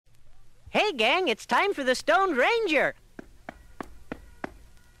Hey, gang, it's time for the Stoned Ranger.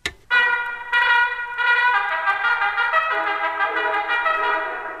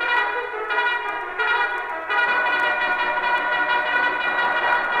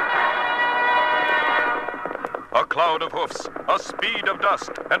 A cloud of hoofs, a speed of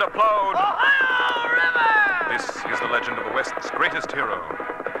dust, and a plowed... Ohio River! This is the legend of the West's greatest hero.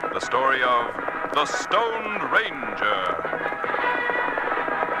 The story of the Stoned Ranger.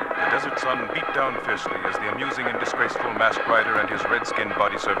 The desert sun beat down fiercely as the amusing and disgraceful masked rider and his red-skinned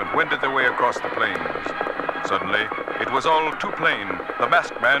body servant wended their way across the plains. Suddenly, it was all too plain. The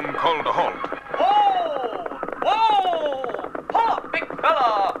masked man called a halt. Whoa! Whoa! Pull up, big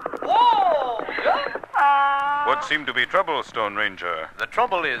fella! Whoa! What seemed to be trouble, Stone Ranger? The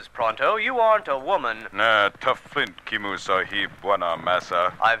trouble is, Pronto, you aren't a woman. Nah, tough flint, Kimu Sahib, Buana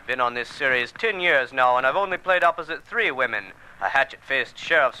Massa. I've been on this series 10 years now, and I've only played opposite 3 women. A hatchet-faced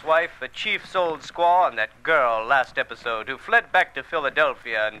sheriff's wife, a chief's old squaw, and that girl last episode who fled back to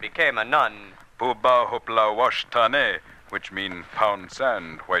Philadelphia and became a nun. Puba hopla wash tane, which mean pound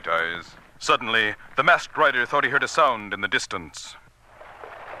sand, White Eyes. Suddenly, the masked rider thought he heard a sound in the distance.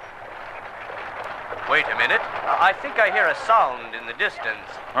 Wait a minute. I think I hear a sound in the distance.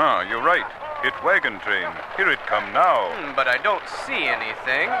 Ah, you're right. It wagon train. Here it come now. But I don't see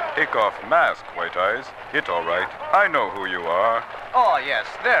anything. Take off mask, White Eyes. It all right. I know who you are. Oh, yes,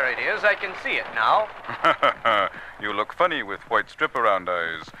 there it is. I can see it now. You look funny with white strip-around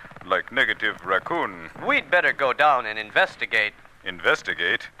eyes, like negative raccoon. We'd better go down and investigate.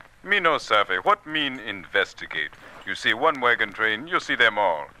 Investigate? Me no safe. What mean investigate? You see one wagon train, you see them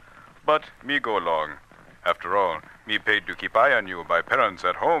all. But me go along. After all, me paid to keep eye on you by parents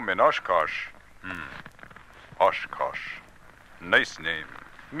at home in Oshkosh. Oshkosh. Nice name.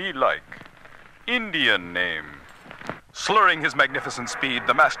 Me like. Indian name. Slurring his magnificent speed,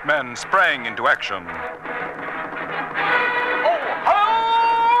 the masked man sprang into action. Ohio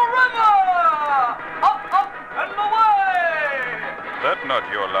River! Up and away! That not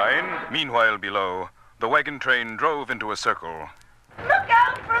your line. Meanwhile, below, the wagon train drove into a circle. Look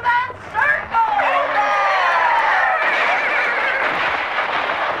out for that circle!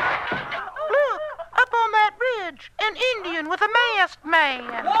 Look, up on that ridge, an Indian with a masked man.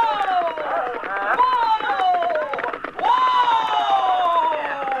 Whoa!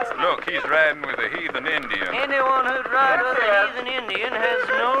 Look, he's riding with a heathen Indian. Anyone who'd ride with a heathen Indian has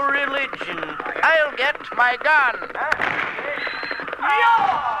no religion. I'll get my gun.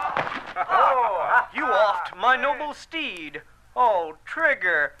 You offed my noble steed. Oh,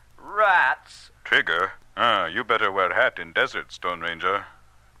 Trigger, rats. Trigger? You better wear hat in desert, Stone Ranger.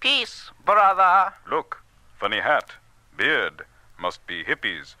 Peace, brother. Look, funny hat, beard, must be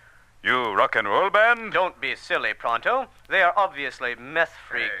hippies. You rock and roll band? Don't be silly, Pronto. They are obviously meth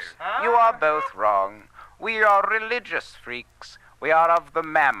freaks. You are both wrong. We are religious freaks. We are of the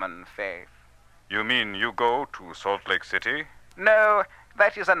Mammon faith. You mean you go to Salt Lake City? No,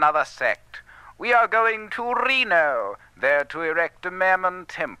 that is another sect. We are going to Reno, there to erect a Mammon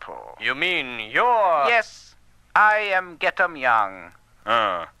temple. You mean you're... Yes, I am Get-em Young.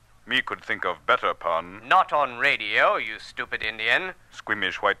 Me could think of better pun. Not on radio, you stupid Indian.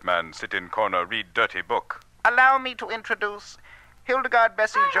 Squeamish white man sit in corner, read dirty book. Allow me to introduce Hildegard,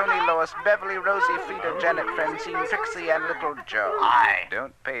 Bessie, Joni, Lois, Beverly, Rosie, Frida, Janet, Francine, Trixie, and Little Joe. Aye.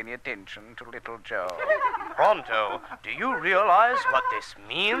 Don't pay any attention to Little Joe. Pronto, do you realize what this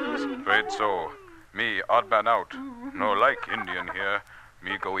means? Afraid so. Me, odd man out. No like Indian here.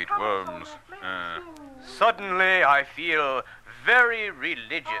 Me go eat worms. Suddenly I feel very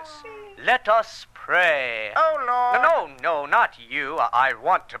religious. Let us pray. Oh, Lord. No, not you. I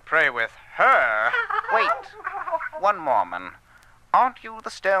want to pray with her. Wait. One moment. Aren't you the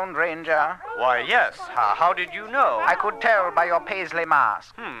Stoned Ranger? Why, yes. How did you know? I could tell by your paisley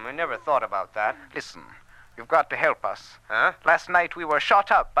mask. I never thought about that. Listen, you've got to help us. Huh? Last night we were shot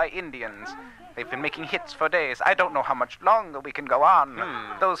up by Indians. They've been making hits for days. I don't know how much longer we can go on.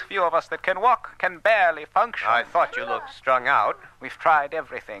 Those few of us that can walk can barely function. I thought you looked strung out. We've tried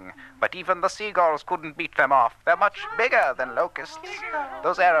everything, but even the seagulls couldn't beat them off. They're much bigger than locusts.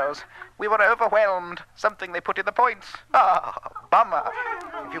 Those arrows, we were overwhelmed. Something they put in the points. Bummer.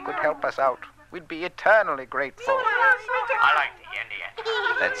 If you could help us out, we'd be eternally grateful. I like the Indian.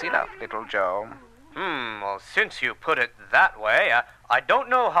 That's enough, Little Joe. Well, since you put it that way, I don't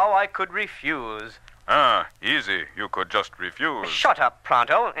know how I could refuse. Easy. You could just refuse. Shut up,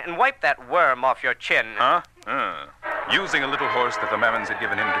 Pronto, and wipe that worm off your chin. Using a little horse that the Mammons had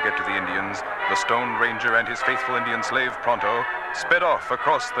given him to get to the Indians, the Stoned Ranger and his faithful Indian slave, Pronto, sped off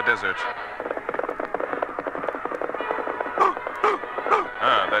across the desert.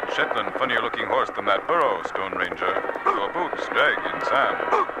 That that Shetland funnier-looking horse than that burro, Stone Ranger. Your boots drag in sand.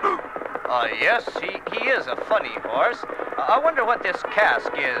 Yes, he is a funny horse. I wonder what this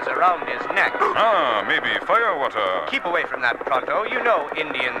cask is around his neck. Ah, maybe firewater. Keep away from that, Pronto. You know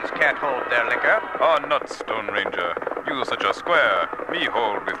Indians can't hold their liquor. Ah, nuts, Stone Ranger. You such a square. Me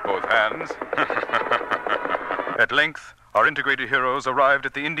hold with both hands. At length, our integrated heroes arrived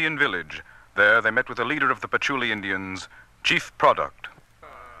at the Indian village. There they met with the leader of the Patchouli Indians, Chief Product.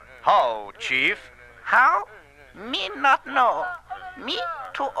 How, Chief? How? Me not know. Me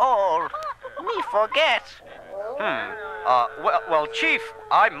too old. Me forget. Well, Chief,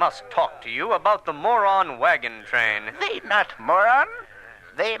 I must talk to you about the moron wagon train. They not moron.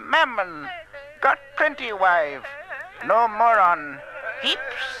 They mammon. Got plenty wife. No moron. Heap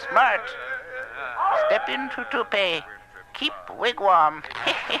smart. Step into toupee. Keep wigwam.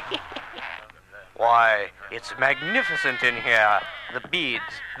 Why, it's magnificent in here. The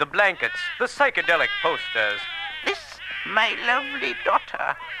beads, the blankets, the psychedelic posters. This my lovely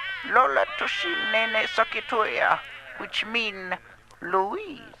daughter, Lola Tushinene Sokituya, which mean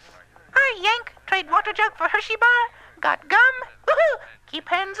Louise. Hi, Yank. Trade water jug for Hershey bar. Got gum? Woohoo! Keep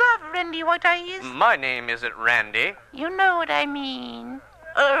hands off, Randy White Eyes. My name isn't Randy. You know what I mean.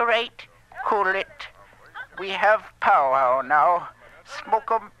 All right, cool it. We have powwow now.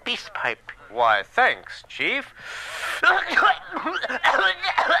 Smoke 'em peace pipe. Why, thanks, Chief.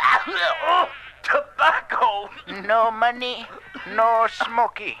 Tobacco! No money, no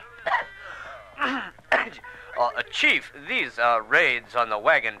smoky. Chief, these raids on the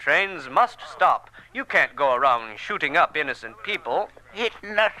wagon trains must stop. You can't go around shooting up innocent people. It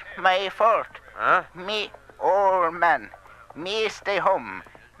not my fault. Huh? Me old man. Me stay home.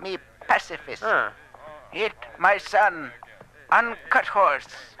 Me pacifist. It my son. Uncut horse.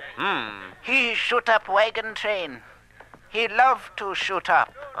 He shoot up wagon train. He love to shoot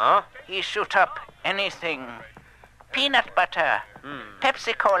up. Huh? He shoot up anything. Peanut butter.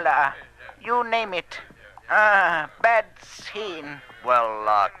 Pepsi Cola. You name it. Bad scene.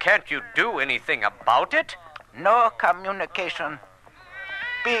 Well, can't you do anything about it? No communication.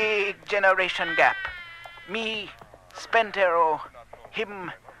 Big generation gap. Me, spent arrow.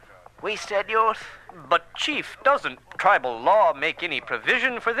 Him, wasted youth. But, Chief, doesn't tribal law make any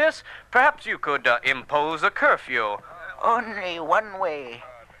provision for this? Perhaps you could impose a curfew. Only one way.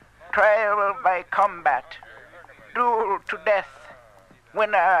 Trial by combat. Duel to death.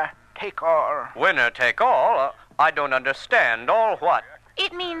 Winner take all. Winner take all? I don't understand. All what?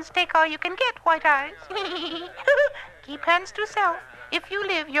 It means take all you can get, White Eyes. Keep hands to self. If you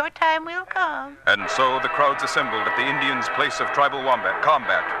live, your time will come. And so the crowds assembled at the Indians' place of tribal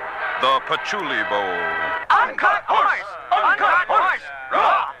combat, the Patchouli Bowl. Uncut horse! Uncut horse!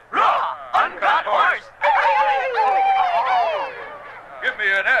 Raw! Raw! Uncut horse! Give me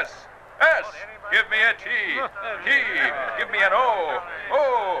an S. S. Give me a T. T. Give me an O.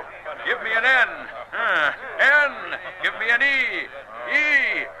 O. Give me an N. N. Give me an E.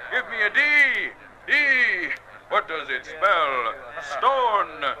 E. Give me a D. D. What does it spell?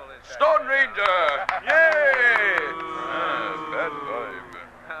 Stone. Stone Ranger. Yay! Bad vibe.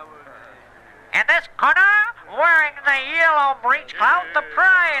 In this corner, wearing the yellow breechclout, the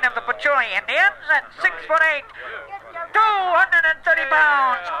pride of the Patchouli Indians at 6'8", 230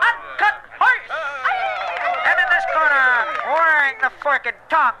 pounds, Uncut Horse. And in this corner, wearing the forked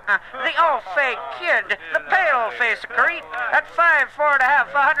tongue, the all-fake kid, the pale-faced creep at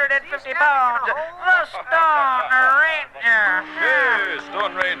 5'4.5", 150 pounds, the Stone Ranger. Hey,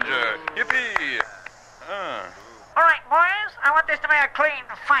 Stone Ranger. Yippee. All right, boys, I want this to be a clean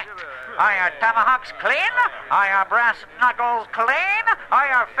fight. Are your tomahawks clean? Are your brass knuckles clean? Are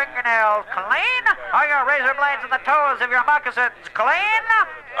your fingernails clean? Are your razor blades and the toes of your moccasins clean?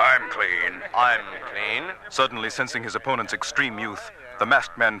 I'm clean. I'm clean. Suddenly sensing his opponent's extreme youth, the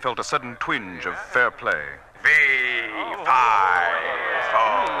masked man felt a sudden twinge of fair play.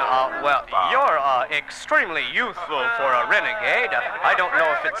 Well, you're extremely youthful for a renegade. I don't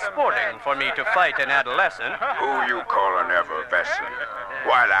know if it's sporting for me to fight an adolescent. Who you call an effervescent?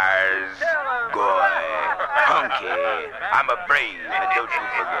 White Eyes, Goy, Hunky. I'm a brave, and don't you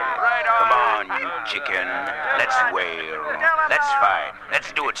forget it. Come on, you chicken. Let's wail. Let's fight.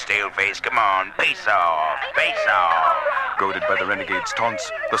 Let's do it, Staleface. Come on, face off. Face off. Goaded by the renegade's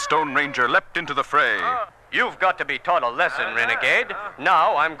taunts, the Stone Ranger leapt into the fray. You've got to be taught a lesson, renegade.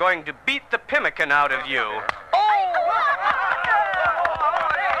 Now I'm going to beat the pemmican out of you.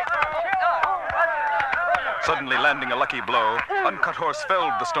 Suddenly landing a lucky blow, Uncut Horse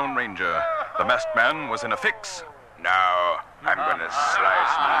felled the Stone Ranger. The masked man was in a fix. Now, I'm gonna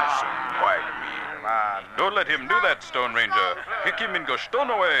slice me some white meat. Don't let him do that, Stone Ranger. Kick him and go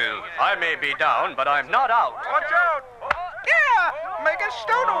stonaways. I may be down, but I'm not out. Watch out! Yeah! Make us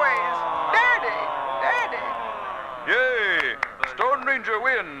stonaways! Daddy! Daddy! Yay! Stone Ranger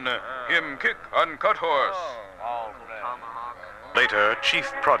win. Him kick uncut horse. Later,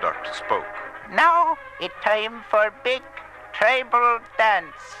 Chief Product spoke. Now it's time for big tribal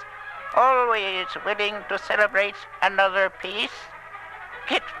dance. Always willing to celebrate another piece.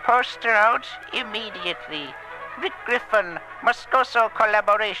 Get poster out immediately. Rick Griffin must also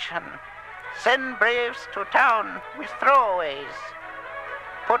collaboration. Send braves to town with throwaways.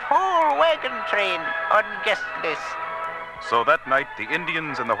 Put whole wagon train on guest list. So that night, the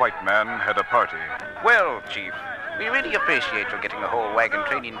Indians and the white man had a party. Well, Chief, we really appreciate your getting the whole wagon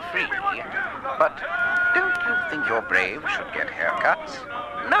train in free. But don't you think your braves should get haircuts?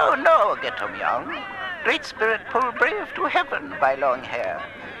 No, get 'em young. Great Spirit pull brave to heaven by long hair.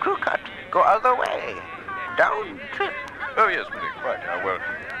 Crew cut, go other way. Down trip. Oh, yes, quite. Well,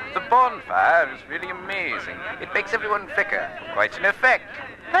 the bonfire is really amazing. It makes everyone thicker. Quite an effect.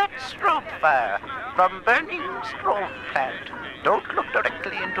 That's strobe fire from burning stove plant. Don't look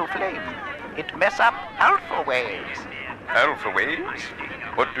directly into flame. It mess up alpha waves. Alpha waves?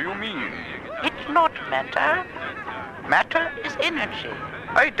 What do you mean? It's not matter. Matter is energy.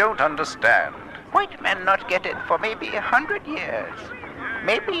 I don't understand. White men not get it for maybe 100 years.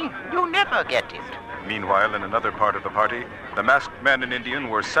 Maybe you never get it. Meanwhile, in another part of the party, the masked man and Indian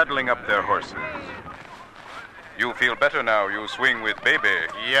were saddling up their horses. You feel better now, you swing with baby.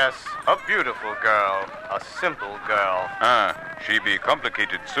 Yes, a beautiful girl. A simple girl. She be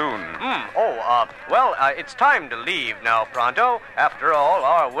complicated soon. It's time to leave now, Pronto. After all,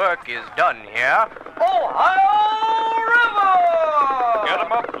 our work is done here. Ohio River! Get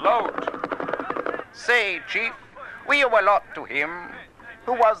him up loud. Say, Chief, we owe a lot to him.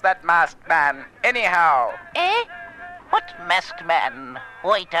 Who was that masked man, anyhow? Eh? What masked man?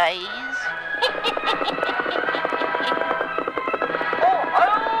 White eyes?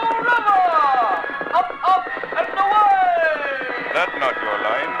 Ohio River! Up, and away! That's not your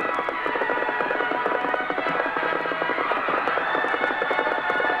line.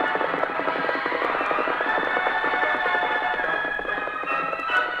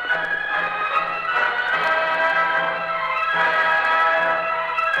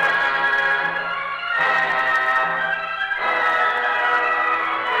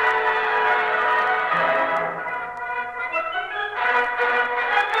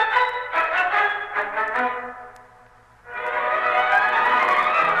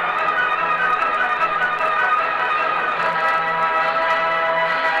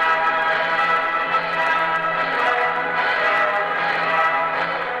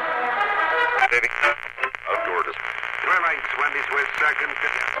 Outdoor drilling 20 with seconds.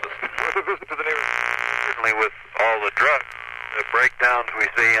 Worth a visit to the nearest, certainly with all the drugs, the breakdowns we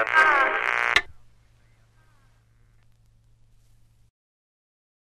see in.